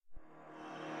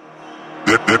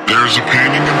There's a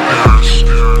painting in Paris.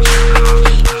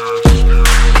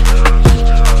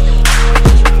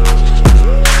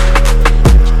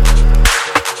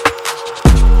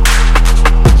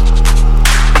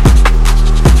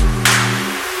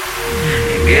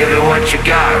 Give it what you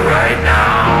got right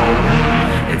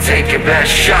now, and take your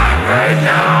best shot right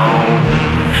now.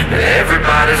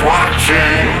 Everybody's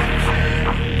watching,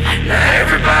 now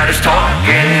everybody's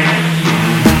talking.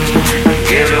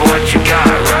 Give it what you got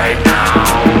right now,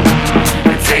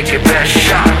 and take your best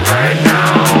shot right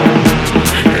now.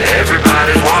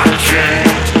 Everybody's watching,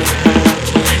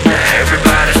 now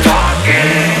everybody's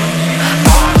talking.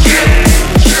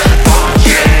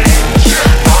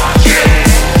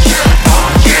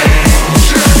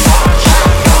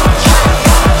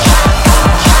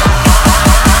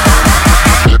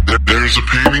 There's a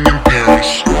painting in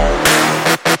Paris.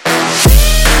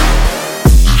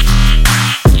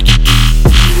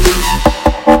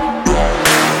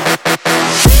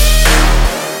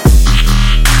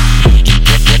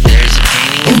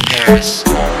 Paris.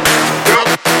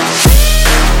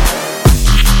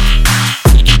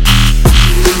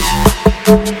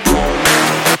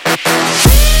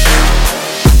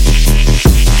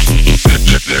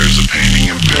 There's a painting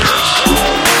in Paris.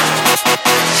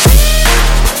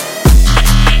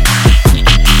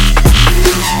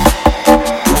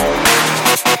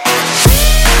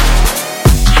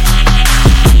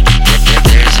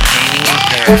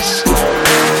 Paris.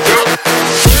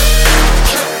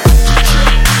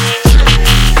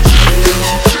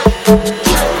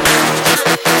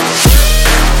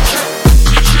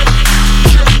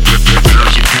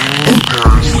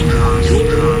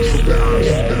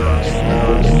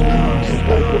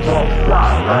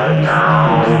 Right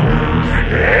now,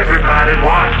 everybody's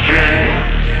watching,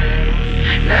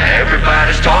 now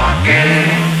everybody's talking.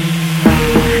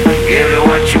 Give it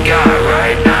what you got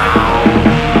right now,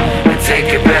 and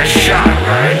take your best shot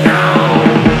right now.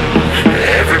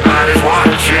 Everybody's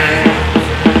watching,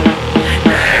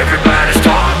 now everybody's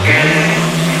talking.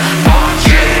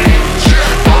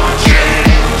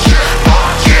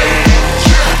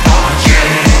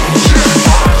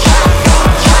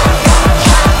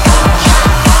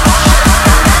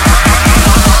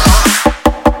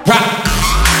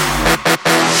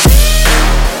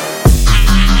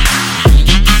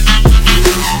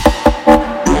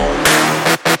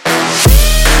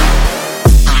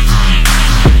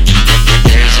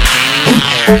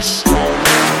 Paris.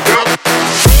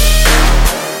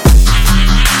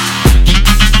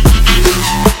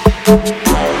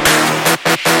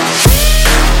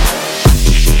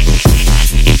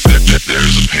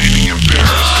 There's a painting in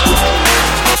Paris.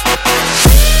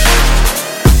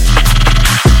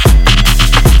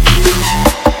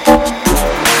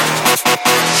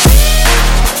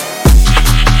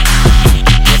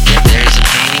 There's a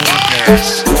painting in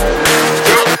Paris.